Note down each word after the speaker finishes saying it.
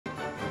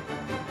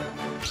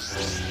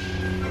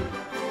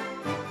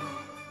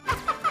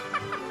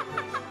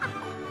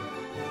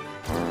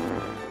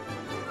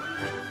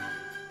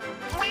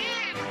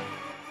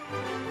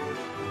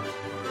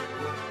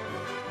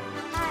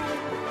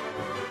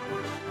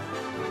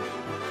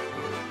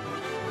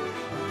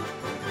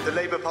The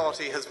Labour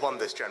Party has won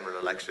this general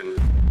election.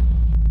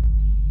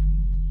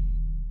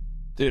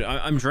 Dude,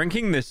 I'm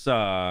drinking this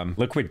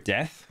liquid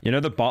death. You know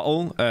the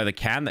bottle, the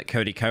can that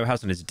Cody Ko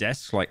has on his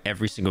desk, like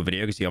every single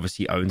video, because he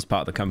obviously owns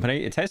part of the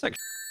company. It tastes like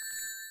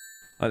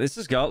this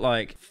has got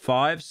like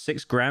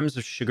 5-6 grams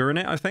of sugar in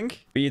it, I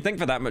think. But you'd think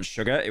for that much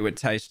sugar, it would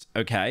taste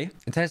okay.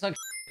 It tastes like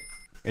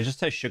it just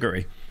tastes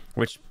sugary,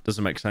 which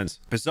doesn't make sense.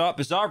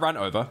 Bizarre rant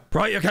over.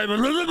 Right,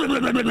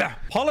 okay.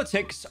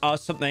 Politics are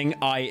something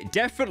I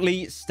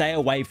definitely stay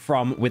away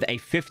from with a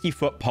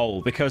 50-foot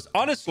pole, because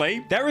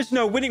honestly, there is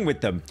no winning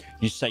with them.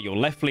 You say you're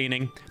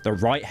left-leaning, the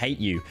right hate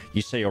you.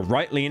 You say you're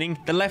right-leaning,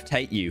 the left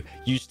hate you.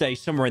 You stay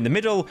somewhere in the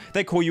middle,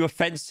 they call you a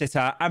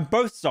fence-sitter, and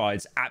both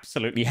sides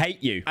absolutely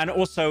hate you. And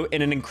also,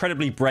 in an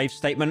incredibly brave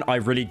statement, I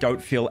really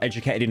don't feel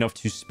educated enough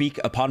to speak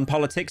upon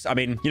politics. I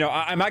mean, you know,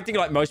 I'm acting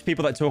like most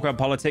people that talk about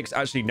politics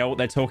actually know what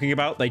they're talking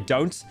about. They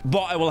don't.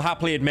 But I will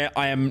happily admit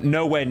I am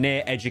nowhere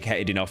near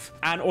educated enough.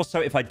 And also,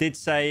 if I did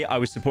say I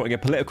was supporting a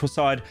political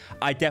side,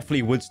 I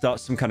definitely would start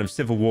some kind of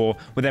civil war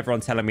with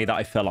everyone telling me that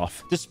I fell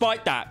off.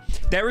 Despite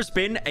that, there has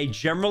been a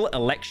general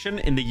election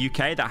in the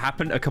UK that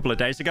happened a couple of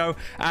days ago,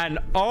 and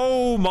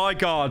oh my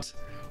god.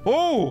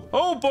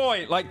 Oh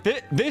boy, like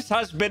this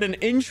has been an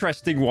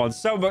interesting one,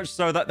 so much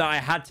so that I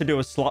had to do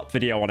a slot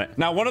video on it.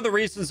 Now, one of the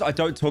reasons I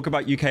don't talk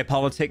about UK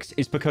politics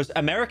is because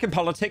American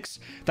politics,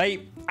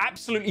 they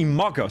absolutely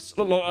mug us.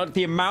 Look,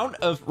 the amount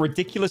of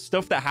ridiculous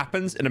stuff that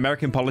happens in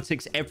American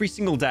politics every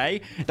single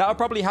day, that would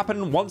probably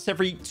happen once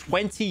every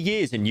 20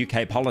 years in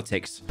UK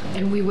politics.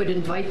 And we would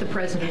invite the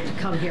president to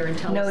come here and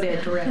tell us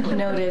that directly.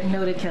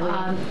 Noted,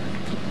 Kelly.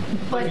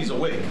 But he's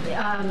awake.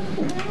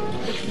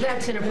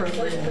 That's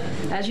inappropriate.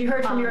 As you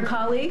heard from your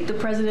colleague, the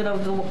president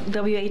of the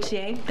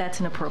WHA, that's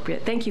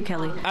inappropriate. Thank you,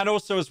 Kelly. And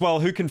also as well,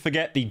 who can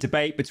forget the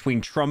debate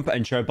between Trump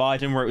and Joe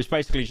Biden, where it was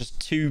basically just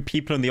two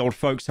people in the old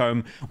folks'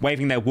 home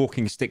waving their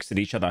walking sticks at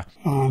each other.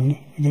 On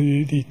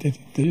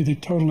the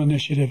total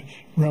initiative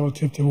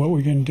relative to what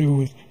we can do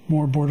with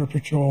more border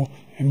patrol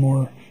and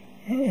more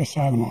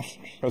asylum officers.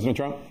 President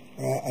Trump?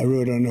 I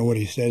really don't know what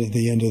he said at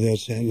the end of that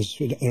sentence.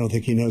 I don't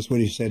think he knows what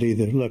he said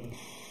either. Look,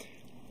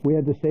 we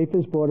have the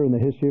safest border in the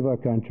history of our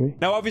country.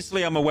 Now,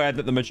 obviously, I'm aware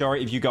that the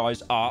majority of you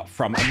guys are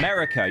from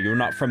America. You're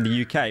not from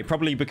the UK.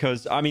 Probably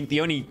because, I mean, the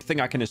only thing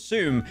I can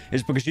assume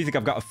is because you think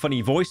I've got a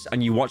funny voice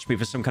and you watch me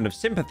for some kind of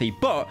sympathy.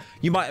 But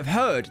you might have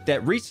heard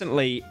that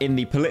recently in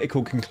the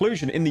political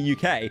conclusion in the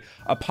UK,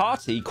 a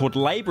party called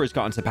Labour has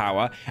got into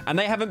power, and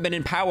they haven't been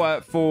in power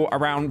for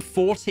around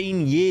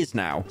 14 years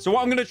now. So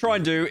what I'm going to try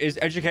and do is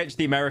educate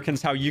the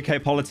Americans how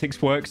UK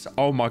politics works.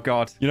 Oh my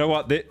God. You know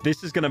what?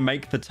 This is going to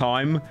make the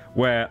time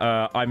where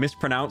I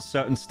mispronounce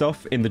certain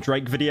stuff in the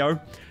Drake video.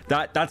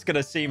 That's going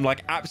to seem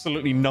like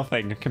absolutely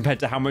nothing compared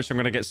to how much I'm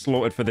going to get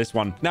slaughtered for this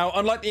one. Now,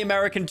 unlike the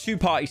American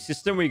two-party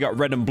system where you got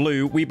red and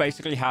blue, we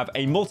basically have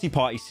a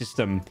multi-party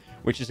system,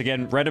 which is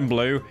again red and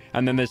blue,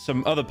 and then there's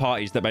some other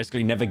parties that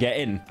basically never get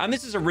in. And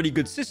this is a really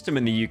good system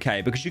in the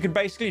UK because you can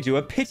basically do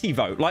a pity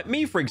vote. Like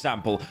me, for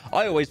example,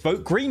 I always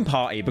vote Green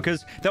Party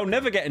because they'll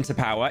never get into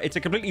power. It's a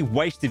completely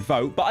wasted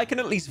vote, but I can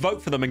at least vote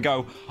for them and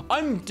go,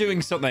 I'm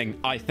doing something,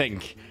 I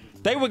think.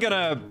 They were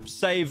gonna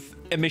save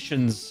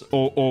emissions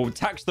or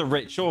tax the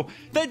rich, or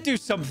they'd do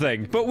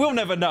something, but we'll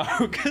never know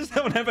because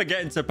they'll never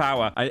get into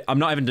power. I'm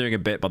not even doing a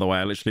bit, by the way.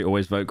 I literally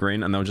always vote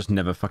green and they'll just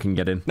never fucking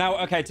get in. Now,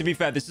 okay, to be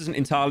fair, this isn't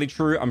entirely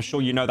true. I'm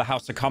sure you know the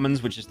House of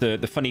Commons, which is the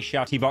funny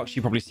shouty box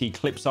you probably see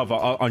clips of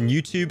on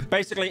YouTube.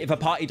 Basically, if a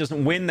party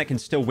doesn't win, they can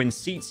still win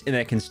seats in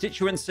their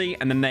constituency,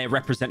 and then they're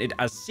represented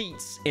as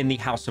seats in the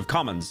House of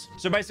Commons.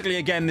 So basically,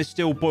 again, this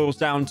still boils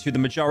down to the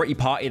majority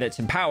party that's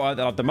in power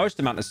that have the most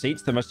amount of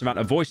seats, the most amount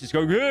of voices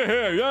going,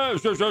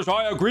 yes,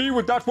 I agree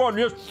with that one.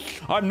 Yes,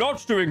 I'm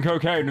not doing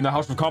cocaine in the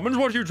House of Commons.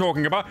 What are you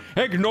talking about?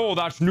 Ignore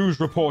that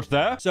news report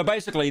there. So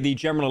basically, the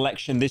general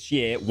election this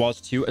year was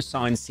to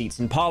assign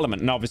seats in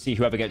Parliament. And obviously,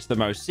 whoever gets the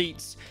most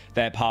seats,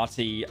 their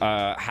party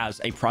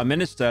has a prime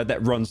minister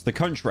that runs the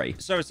country.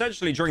 So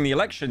essentially, during the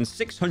election,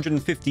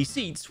 650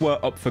 seats were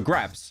up for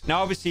grabs.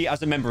 Now, obviously,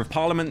 as a member of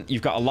Parliament,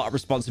 you've got a lot of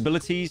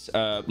responsibilities,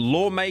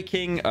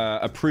 lawmaking,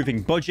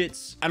 approving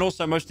budgets, and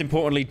also, most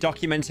importantly,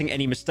 documenting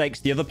any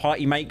mistakes the other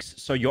party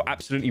makes, so you're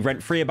absolutely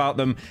rent-free about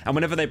them. And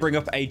whenever they bring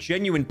up a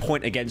genuine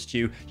point against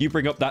you, you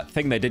bring up that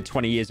thing they did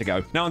 20 years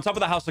ago. Now, on top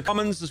of the House of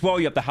Commons as well,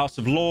 you have the House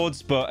of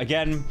Lords, but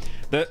again,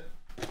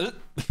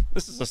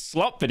 this is a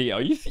slop video.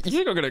 You think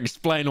I'm going to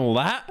explain all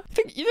that?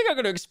 You think I'm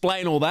going to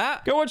explain all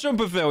that? Go watch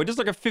Umperville. He does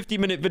like a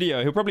 50-minute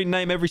video. He'll probably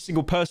name every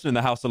single person in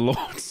the House of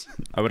Lords.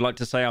 I would like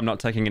to say I'm not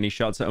taking any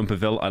shots at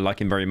Umperville. I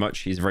like him very much.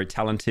 He's a very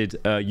talented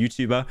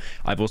YouTuber.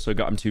 I've also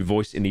got him to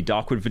voice in the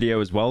Darkwood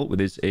video as well with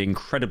his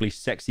incredibly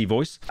sexy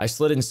voice. I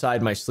slid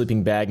inside my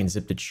sleeping bag and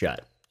zipped it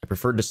shut. I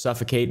preferred to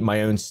suffocate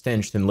my own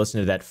stench than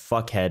listen to that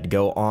fuckhead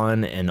go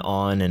on and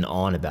on and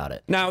on about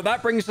it. Now,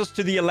 that brings us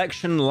to the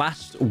election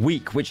last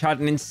week, which had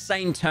an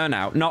insane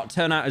turnout. Not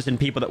turnout as in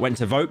people that went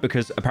to vote,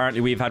 because apparently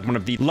we've had one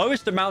of the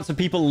lowest amounts of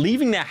people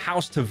leaving their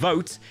house to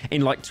vote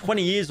in like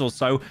 20 years or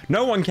so.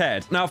 No one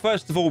cared. Now,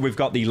 first of all, we've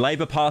got the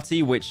Labour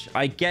Party, which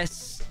I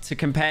guess to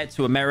compare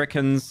to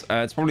Americans,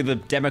 it's probably the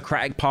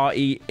Democratic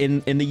Party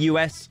in the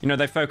US. You know,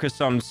 they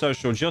focus on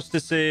social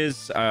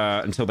justices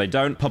until they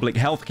don't, public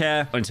health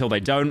care until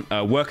they don't,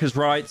 workers'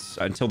 rights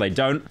until they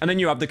don't. And then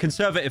you have the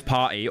Conservative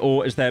Party,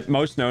 or as they're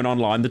most known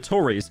online, the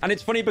Tories. And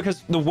it's funny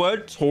because the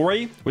word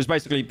Tory was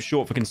basically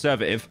short for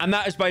conservative, and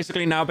that has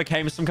basically now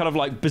became some kind of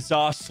like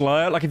bizarre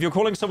slur. Like if you're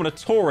calling someone a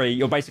Tory,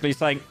 you're basically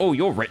saying, oh,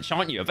 you're rich,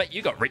 aren't you? I bet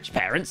you got rich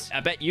parents. I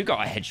bet you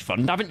got a hedge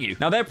fund, haven't you?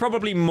 Now, they're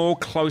probably more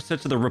closer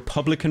to the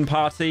Republican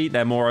Party.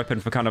 They're more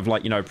open for kind of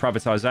like, you know,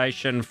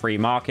 privatization, free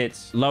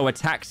markets, lower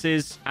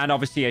taxes, and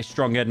obviously a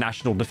stronger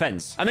national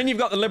defense. And then you've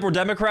got the Liberal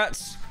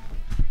Democrats.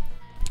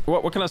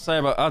 What can I say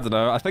about, I don't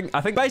know. I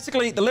think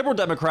basically the Liberal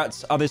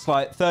Democrats are this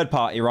like third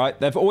party, right?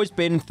 They've always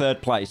been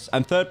third place,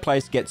 and third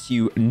place gets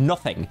you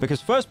nothing, because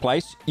first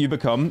place, you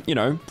become, you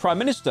know, prime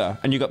minister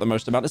and you got the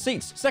most amount of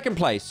seats. Second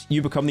place,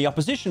 you become the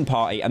opposition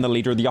party and the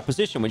leader of the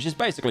opposition, which is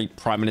basically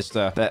prime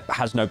minister that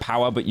has no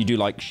power, but you do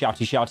like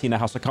shouty in the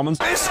House of Commons.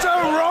 Mr.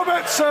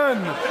 Robertson!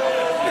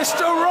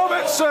 Mr.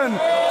 Robertson!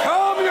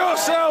 Calm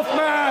yourself,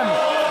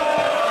 man!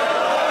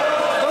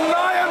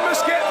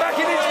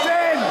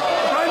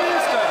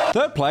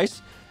 Third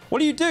place, what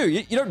do?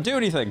 You don't do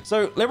anything.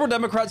 So Liberal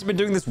Democrats have been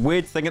doing this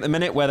weird thing at the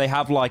minute where they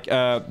have like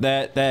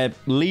their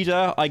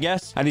leader, I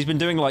guess, and he's been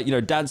doing like, you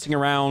know, dancing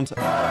around,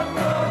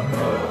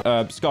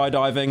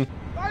 skydiving.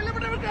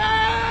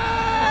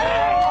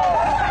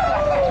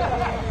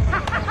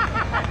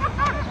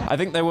 I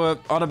think they were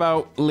on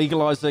about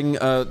legalizing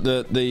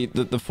the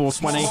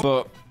 420,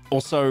 but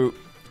also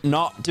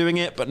not doing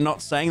it, but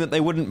not saying that they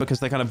wouldn't because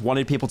they kind of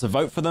wanted people to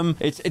vote for them.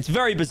 It's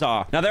very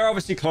bizarre. Now, they're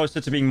obviously closer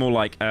to being more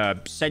like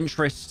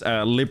centrist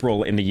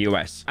liberal in the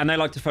US, and they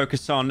like to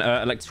focus on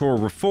electoral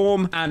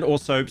reform and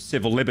also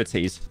civil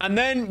liberties. And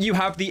then you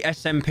have the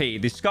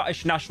SNP, the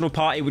Scottish National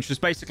Party, which was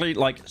basically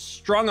like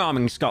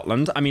strong-arming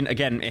Scotland. I mean,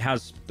 again, it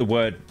has the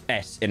word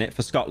S in it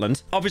for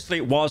Scotland. Obviously,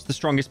 it was the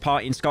strongest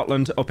party in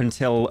Scotland up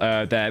until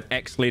their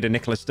ex-leader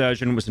Nicola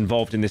Sturgeon was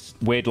involved in this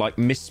weird like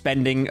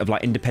misspending of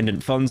like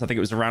independent funds. I think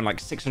it was around like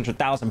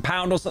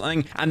 £600,000 or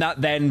something, and that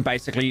then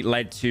basically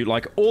led to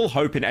like all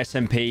hope in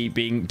SNP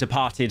being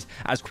departed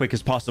as quick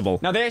as possible.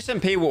 Now, the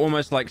SNP were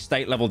almost like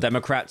state-level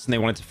Democrats, and they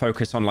wanted to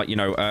focus on like, you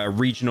know,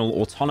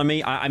 regional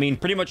autonomy. I mean,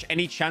 pretty much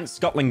any chance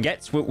Scotland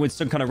gets with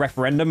some kind of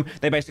referendum,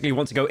 they basically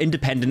want to go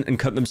independent and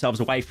cut themselves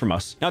away from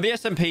us. Now, the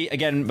SNP,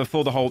 again,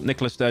 before the whole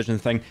Nicola Sturgeon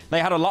thing, they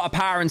had a lot of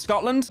power in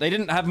Scotland. They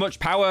didn't have much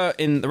power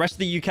in the rest of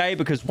the UK,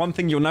 because one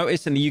thing you'll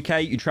notice in the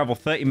UK, you travel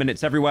 30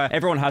 minutes everywhere.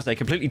 Everyone has a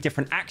completely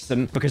different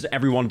accent because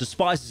everyone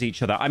despises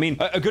each other. I mean,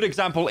 a good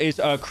example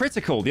is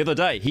Critical the other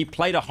day. He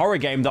played a horror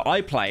game that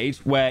I played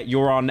where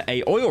you're on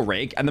a oil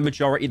rig and the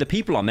majority of the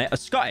people on there are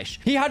Scottish.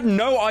 He had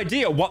no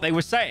idea what they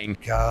were saying.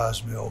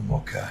 Cars, me old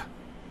mucker.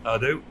 I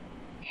do.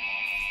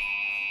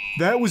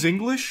 That was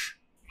English?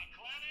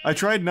 I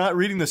tried not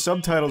reading the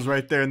subtitles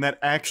right there, and that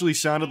actually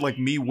sounded like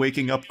me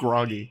waking up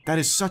groggy. That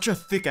is such a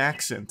thick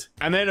accent.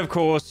 And then, of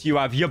course, you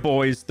have your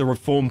boys, the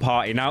Reform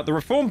Party. Now, the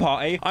Reform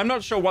Party, I'm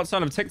not sure what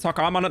side of TikTok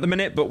I'm on at the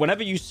minute, but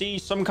whenever you see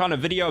some kind of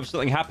video of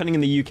something happening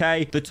in the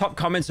UK, the top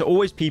comments are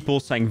always people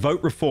saying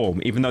vote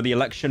Reform, even though the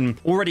election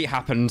already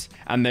happened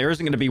and there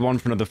isn't going to be one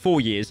for another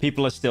 4 years.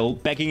 People are still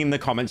begging in the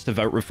comments to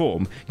vote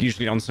Reform,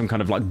 usually on some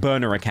kind of like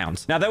burner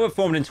account. Now, they were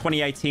formed in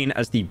 2018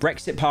 as the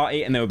Brexit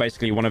Party, and they were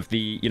basically one of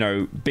the, you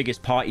know,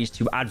 biggest parties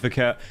to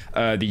advocate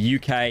the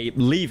UK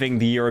leaving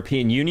the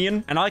European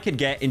Union. And I could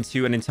get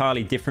into an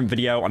entirely different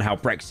video on how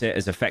Brexit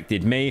has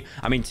affected me.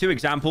 I mean, two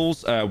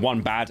examples, one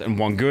bad and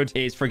one good,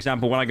 is, for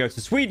example, when I go to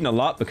Sweden a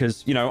lot,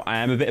 because, you know, I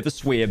am a bit of a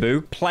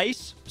swearboo.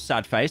 Place,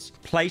 sad face.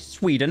 Place,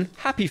 Sweden,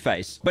 happy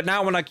face. But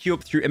now when I queue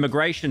up through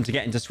immigration to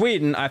get into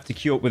Sweden, I have to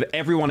queue up with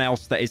everyone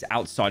else that is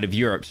outside of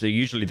Europe. So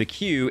usually the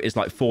queue is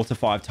like 4 to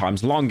 5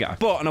 times longer.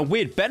 But on a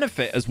weird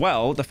benefit as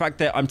well, the fact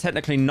that I'm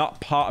technically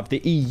not part of the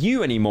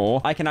EU anymore,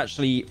 I can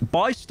actually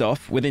buy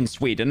stuff within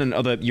Sweden and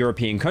other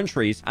European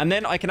countries, and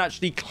then I can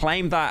actually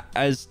claim that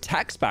as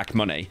tax back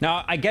money.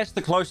 Now, I guess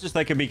the closest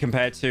they can be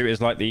compared to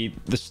is like the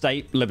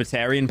state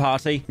Libertarian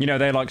Party. You know,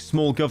 they're like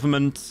small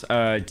government,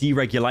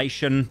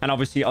 deregulation, and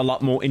obviously a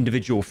lot more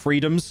individual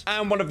freedoms.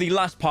 And one of the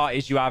last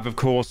parties you have, of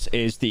course,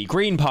 is the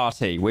Green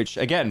Party, which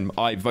again,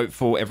 I vote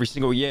for every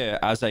single year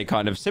as a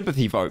kind of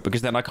sympathy vote,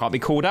 because then I can't be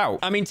called out.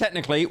 I mean,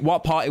 technically,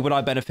 what party would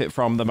I benefit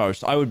from the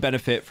most? I would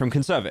benefit from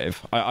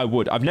Conservative. I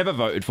would. I've never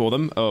voted for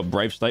them. Oh,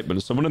 brave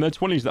statement. Someone in their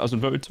 20s that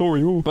hasn't voted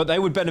Tory. Ooh. But they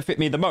would benefit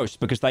me the most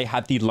because they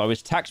had the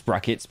lowest tax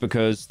brackets,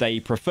 because they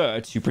prefer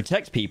to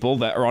protect people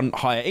that are on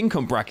higher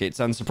income brackets.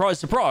 And surprise,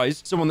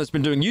 surprise, someone that's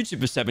been doing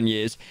YouTube for 7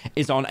 years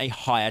is on a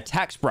higher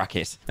tax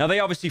bracket. Now, they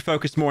obviously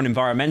focus more on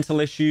environmental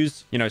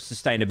issues, you know,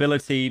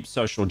 sustainability,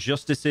 social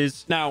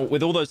justices. Now,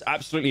 with all those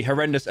absolutely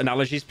horrendous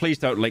analogies, please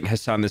don't link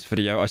Hassan this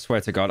video. I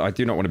swear to God, I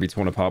do not want to be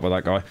torn apart by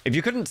that guy. If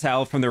you couldn't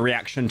tell from the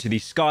reaction to the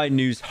Sky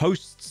News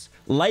hosts,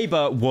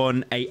 Labour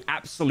won an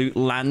absolute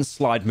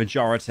landslide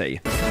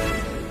majority.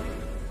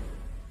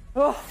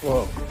 Oh,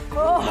 whoa.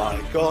 Oh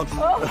my God.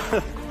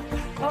 Oh.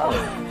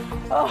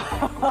 Oh.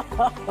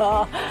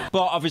 But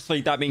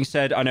obviously, that being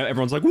said, I know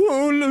everyone's like,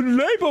 whoa,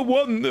 Labour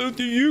won,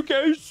 the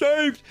UK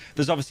saved.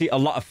 There's obviously a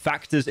lot of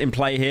factors in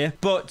play here.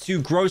 But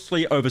to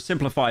grossly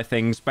oversimplify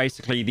things,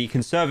 basically, the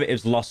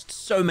Conservatives lost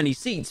so many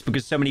seats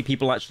because so many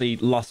people actually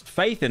lost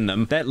faith in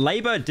them that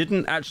Labour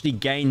didn't actually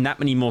gain that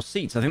many more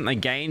seats. I think they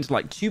gained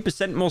like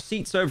 2% more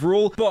seats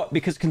overall. But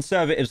because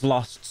Conservatives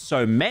lost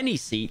so many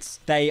seats,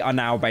 they are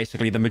now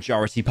basically the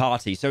majority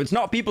party. So it's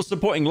not people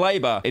supporting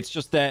Labour. It's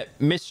just their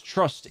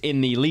mistrust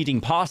in the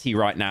leading party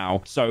right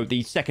now. So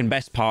the second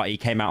best party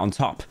came out on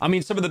top. I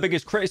mean, some of the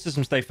biggest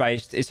criticisms they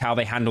faced is how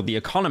they handled the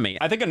economy.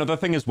 I think another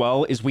thing as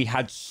well is we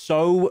had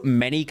so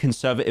many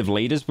conservative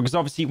leaders because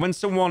obviously when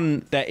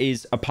someone that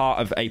is a part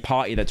of a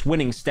party that's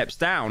winning steps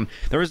down,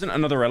 there isn't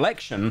another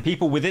election.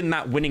 People within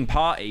that winning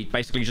party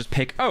basically just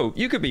pick, oh,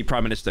 you could be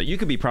prime minister, you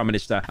could be prime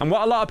minister. And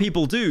what a lot of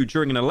people do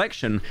during an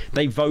election,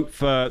 they vote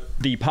for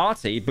the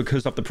party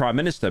because of the prime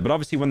minister. But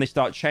obviously when they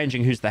start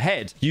changing who's the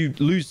head, you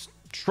lose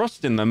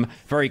trust in them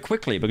very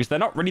quickly because they're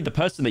not really the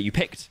person that you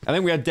picked. I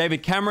think we had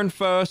David Cameron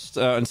first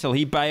until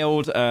he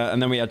bailed,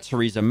 and then we had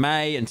Theresa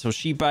May until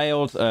she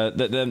bailed.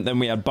 Then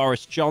we had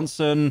Boris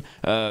Johnson,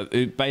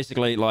 who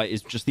basically like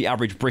is just the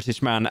average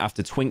British man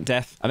after Twink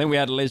death. I think we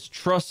had Liz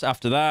Truss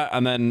after that,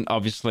 and then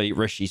obviously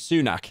Rishi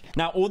Sunak.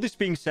 Now, all this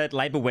being said,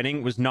 Labour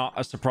winning was not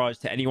a surprise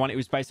to anyone. It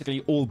was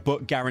basically all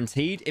but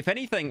guaranteed. If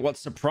anything,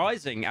 what's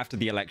surprising after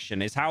the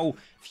election is how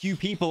few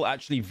people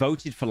actually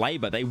voted for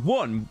Labour. They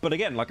won, but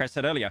again, like I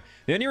said earlier,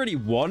 they only really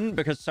won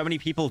because so many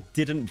people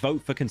didn't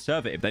vote for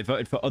Conservative. They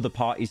voted for other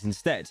parties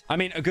instead. I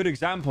mean, a good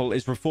example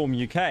is Reform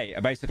UK,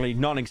 a basically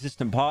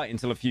non-existent party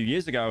until a few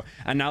years ago,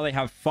 and now they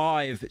have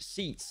 5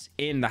 seats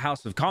in the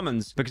House of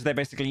Commons because they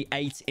basically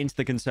ate into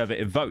the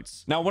Conservative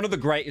votes. Now, one of the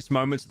greatest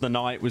moments of the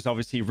night was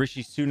obviously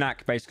Rishi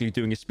Sunak basically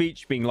doing a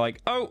speech being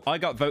like, oh, I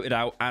got voted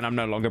out and I'm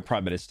no longer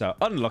Prime Minister.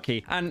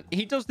 Unlucky. And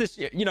he does this,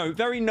 you know,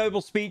 very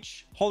noble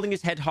speech, holding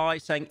his head high,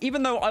 saying,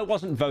 even though I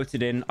wasn't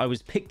voted in, I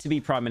was picked to be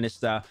Prime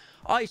Minister,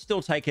 I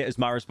still take it as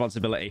my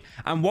responsibility.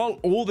 And while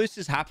all this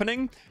is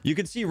happening, you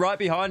can see right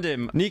behind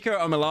him, Nico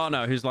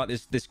Omilano, who's like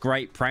this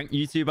great prank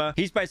YouTuber.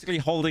 He's basically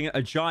holding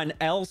a giant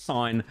L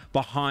sign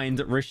behind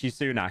Rishi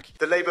Sunak.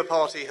 The Labour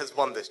Party has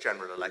won this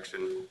general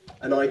election,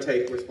 and I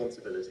take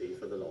responsibility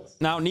for the loss.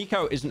 Now,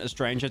 Nico isn't a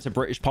stranger to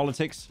British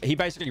politics. He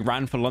basically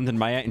ran for London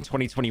Mayor in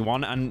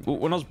 2021, and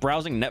when I was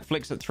browsing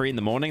Netflix at 3 in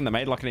the morning, they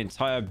made like an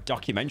entire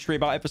documentary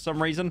about it for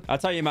some reason. I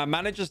tell you, man,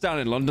 managers down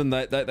in London,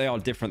 they are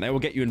different. They will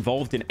get you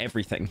involved in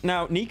everything.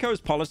 Now, Nico's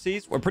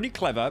policies were pretty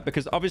clever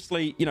because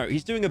obviously, you know,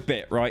 he's doing a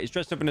bit, right? He's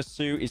dressed up in a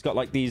suit. He's got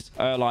like these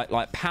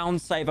like pound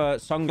saver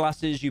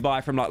sunglasses you buy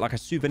from like a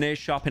souvenir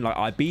shop in like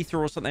Ibiza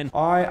or something.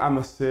 I am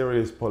a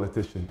serious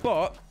politician.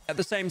 But at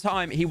the same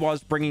time, he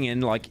was bringing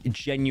in like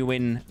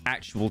genuine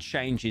actual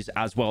changes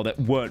as well that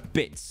weren't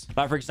bits.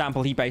 Like, for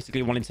example, he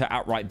basically wanted to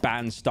outright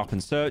ban stop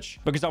and search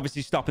because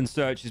obviously stop and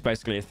search is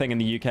basically a thing in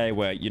the UK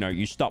where, you know,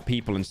 you stop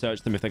people and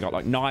search them if they got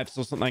like knives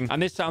or something.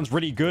 And this sounds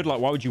really good.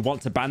 Like, why would you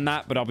want to ban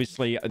that? But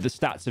obviously the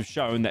stats have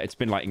shown that it's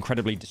been like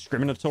incredibly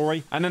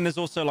discriminatory. And then there's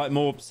also like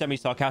more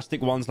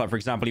semi-sarcastic ones. Like, for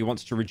example, he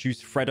wants to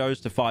reduce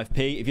Freddos to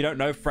 5p. If you don't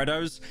know,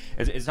 Freddos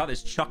is like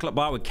this chocolate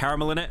bar with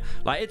caramel in it.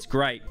 Like, it's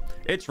great.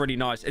 It's really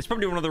nice. It's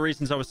probably one of the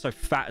reasons I was so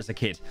fat as a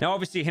kid. Now,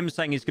 obviously, him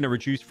saying he's going to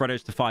reduce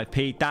Freddos to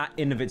 5p, that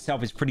in of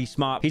itself is pretty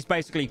smart. He's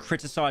basically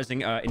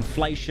criticizing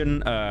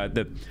inflation,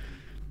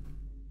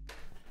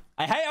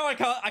 I hate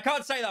how I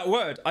can't say that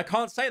word. I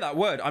can't say that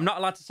word. I'm not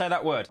allowed to say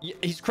that word.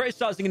 He's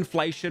criticizing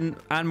inflation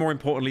and, more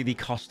importantly, the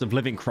cost of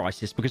living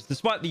crisis, because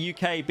despite the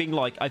UK being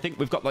like, I think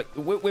we've got like,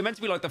 we're meant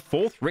to be like the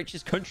 4th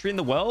richest country in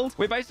the world.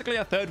 We're basically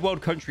a 3rd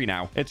world country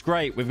now. It's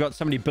great. We've got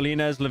so many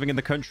billionaires living in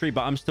the country,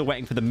 but I'm still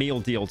waiting for the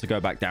meal deal to go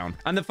back down.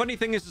 And the funny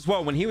thing is as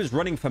well, when he was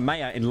running for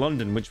mayor in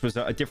London, which was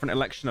a different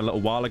election a little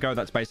while ago,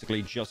 that's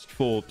basically just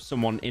for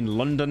someone in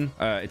London.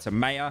 It's a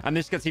mayor. And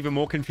this gets even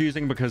more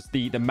confusing because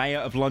the mayor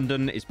of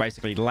London is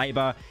basically Labour.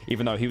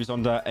 Even though he was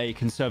under a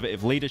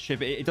Conservative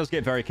leadership, it does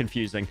get very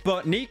confusing.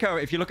 But Nico,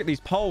 if you look at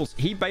these polls,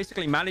 he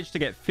basically managed to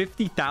get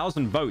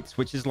 50,000 votes,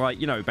 which is like,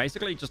 you know,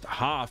 basically just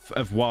half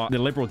of what the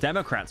Liberal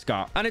Democrats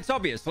got. And it's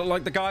obvious,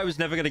 like, the guy was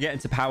never going to get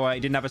into power. He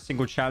didn't have a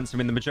single chance. I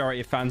mean, the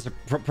majority of fans are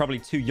probably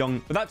too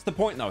young. But that's the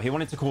point, though. He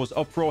wanted to cause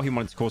uproar. He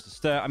wanted to cause a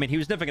stir. I mean, he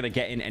was never going to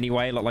get in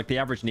anyway. Like the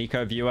average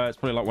Nico viewer, it's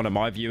probably like one of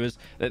my viewers.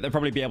 They'll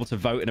probably be able to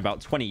vote in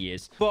about 20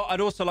 years. But I'd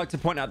also like to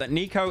point out that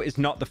Nico is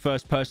not the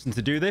first person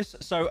to do this.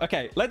 So,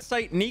 okay, let's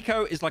say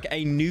Nico is like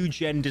a new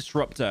gen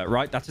disruptor,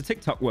 right? That's a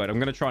TikTok word. I'm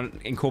going to try and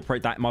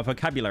incorporate that in my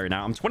vocabulary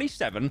now. I'm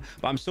 27,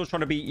 but I'm still trying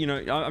to be, you know,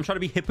 I'm trying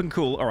to be hip and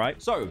cool. All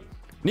right. So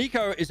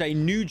Nico is a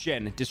new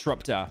gen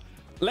disruptor.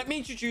 Let me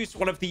introduce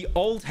one of the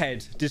old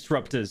head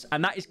disruptors,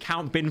 and that is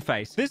Count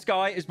Binface. This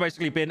guy has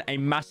basically been a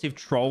massive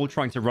troll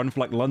trying to run for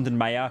like London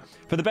mayor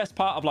for the best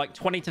part of like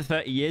 20 to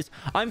 30 years.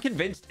 I'm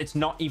convinced it's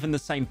not even the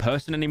same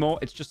person anymore.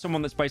 It's just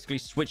someone that's basically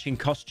switching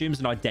costumes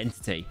and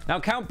identity. Now,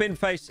 Count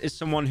Binface is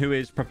someone who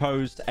has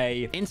proposed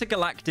a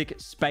intergalactic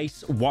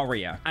space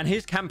warrior, and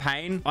his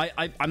campaign,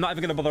 I'm not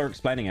even going to bother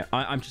explaining it.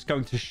 I'm just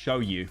going to show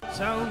you.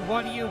 So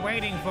what are you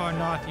waiting for,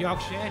 North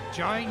Yorkshire?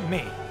 Join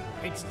me.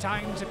 It's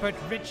time to put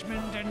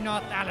Richmond and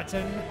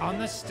Northallerton on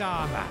the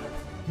star map.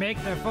 Make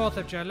the 4th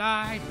of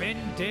July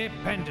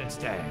Independence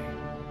Day.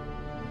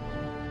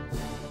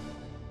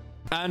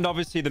 And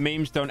obviously the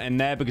memes don't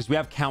end there because we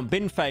have Count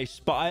Binface,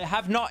 but I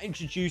have not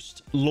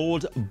introduced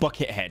Lord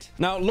Buckethead.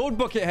 Now, Lord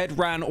Buckethead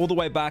ran all the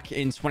way back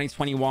in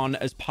 2021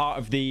 as part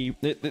of the...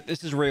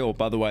 This is real,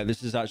 by the way.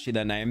 This is actually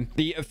their name.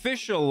 The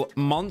official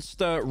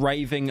Monster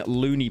Raving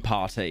Loony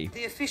Party.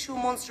 The official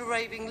Monster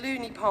Raving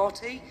Loony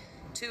Party,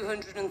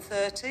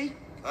 230.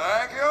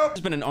 Thank you. It's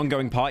been an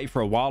ongoing party for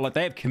a while. Like,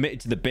 they have committed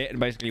to the bit and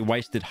basically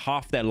wasted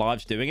half their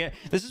lives doing it.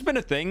 This has been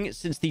a thing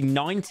since the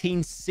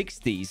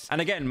 1960s.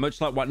 And again,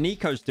 much like what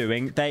Nico's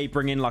doing, they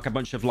bring in like a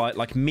bunch of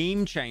like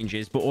meme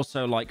changes, but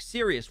also like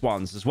serious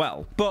ones as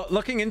well. But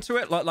looking into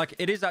it, like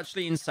it is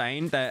actually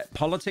insane that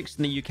politics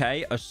in the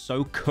UK are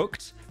so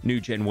cooked, new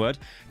gen word,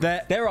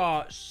 that there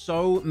are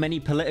so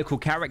many political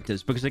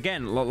characters, because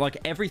again, like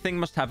everything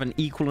must have an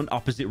equal and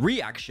opposite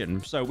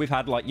reaction. So we've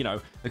had like, you know,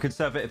 the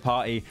Conservative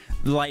Party,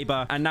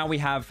 Labour, and now we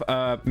have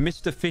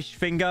Mr.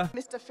 Fishfinger.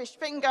 Mr.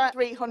 Fishfinger,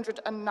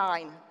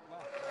 309.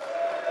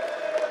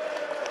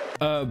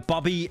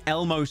 Bobby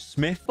Elmo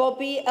Smith.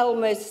 Bobby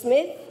Elmo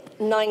Smith,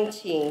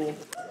 19.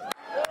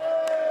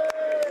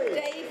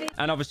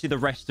 And obviously the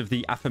rest of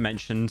the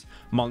aforementioned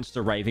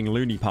Monster Raving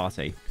Loony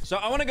Party. So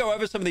I want to go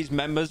over some of these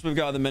members we've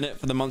got at the minute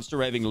for the Monster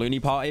Raving Loony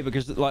Party,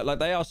 because like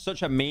they are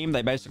such a meme,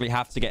 they basically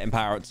have to get in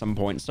power at some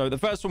point. So the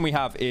first one we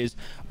have is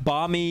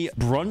Barmy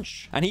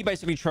Brunch, and he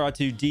basically tried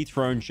to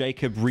dethrone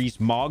Jacob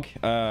Rees-Mogg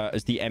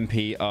as the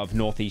MP of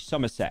Northeast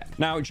Somerset.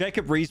 Now,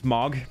 Jacob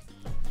Rees-Mogg,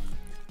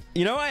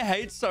 you know, I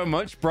hate so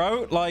much,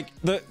 bro. Like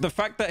the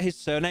fact that his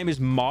surname is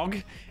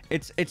Mogg,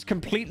 it's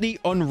completely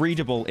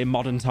unreadable in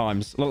modern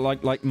times.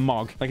 Like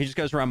Mogg, like he just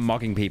goes around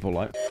mogging people.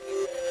 Like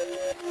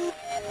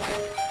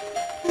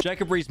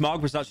Jacob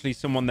Rees-Mogg was actually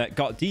someone that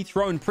got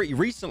dethroned pretty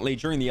recently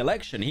during the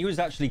election. He was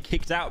actually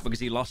kicked out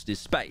because he lost his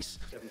space.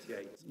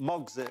 78.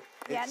 Moggs it.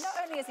 Yeah, not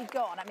only has he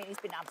gone, I mean, he's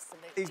been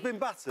absolutely... He's been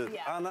battered,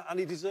 yeah. and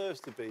he deserves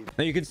to be.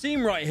 Now, you can see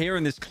him right here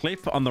in this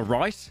clip on the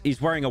right. He's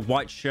wearing a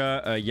white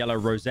shirt, a yellow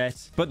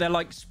rosette, but they're,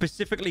 like,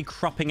 specifically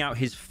cropping out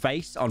his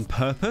face on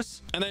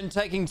purpose. And then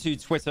taking to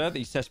Twitter,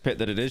 the cesspit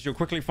that it is, you'll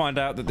quickly find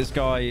out that this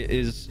guy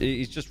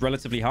he's just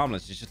relatively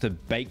harmless. He's just a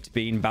baked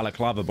bean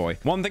balaclava boy.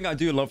 One thing I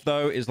do love,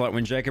 though, is, like,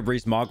 when Jacob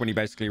Rees-Mogg, when he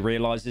basically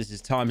realizes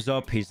his time's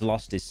up, he's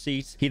lost his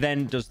seat, he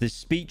then does this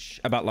speech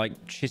about, like,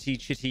 chitty,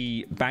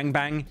 chitty, bang,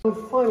 bang.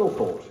 Final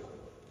thought.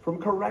 From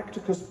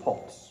Caractacus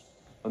Potts,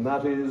 and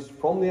that is,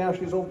 from the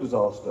ashes of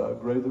disaster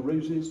grow the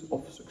roses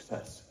of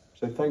success.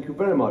 So thank you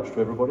very much to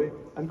everybody,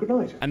 and good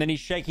night. And then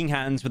he's shaking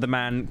hands with a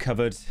man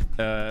covered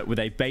with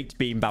a baked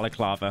bean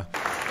balaclava.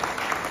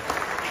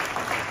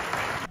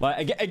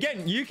 Like,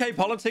 again, UK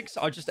politics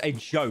are just a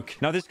joke.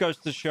 Now, this goes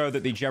to show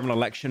that the general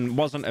election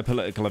wasn't a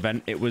political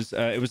event. It was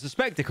a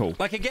spectacle.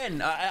 Like,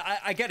 again,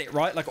 I get it,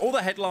 right? Like, all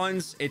the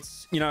headlines,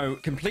 it's, you know,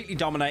 completely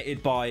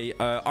dominated by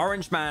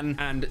Orange Man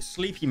and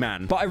Sleepy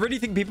Man. But I really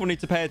think people need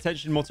to pay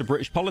attention more to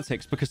British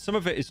politics, because some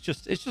of it is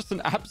just, it's just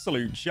an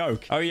absolute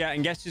joke. Oh, yeah,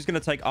 and guess who's going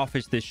to take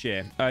office this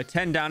year?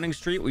 10 Downing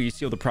Street, where you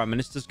see all the prime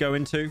ministers go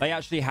into. They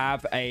actually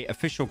have a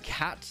official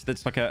cat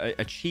that's like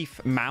a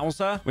chief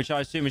mouser, which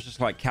I assume is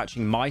just like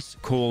catching mice,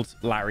 called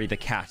Larry the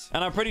Cat.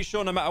 And I'm pretty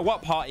sure no matter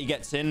what party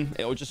gets in,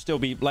 it will just still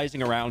be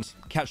lazing around,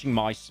 catching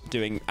mice,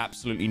 doing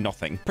absolutely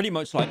nothing. Pretty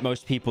much like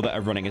most people that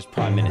are running as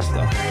prime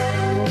minister.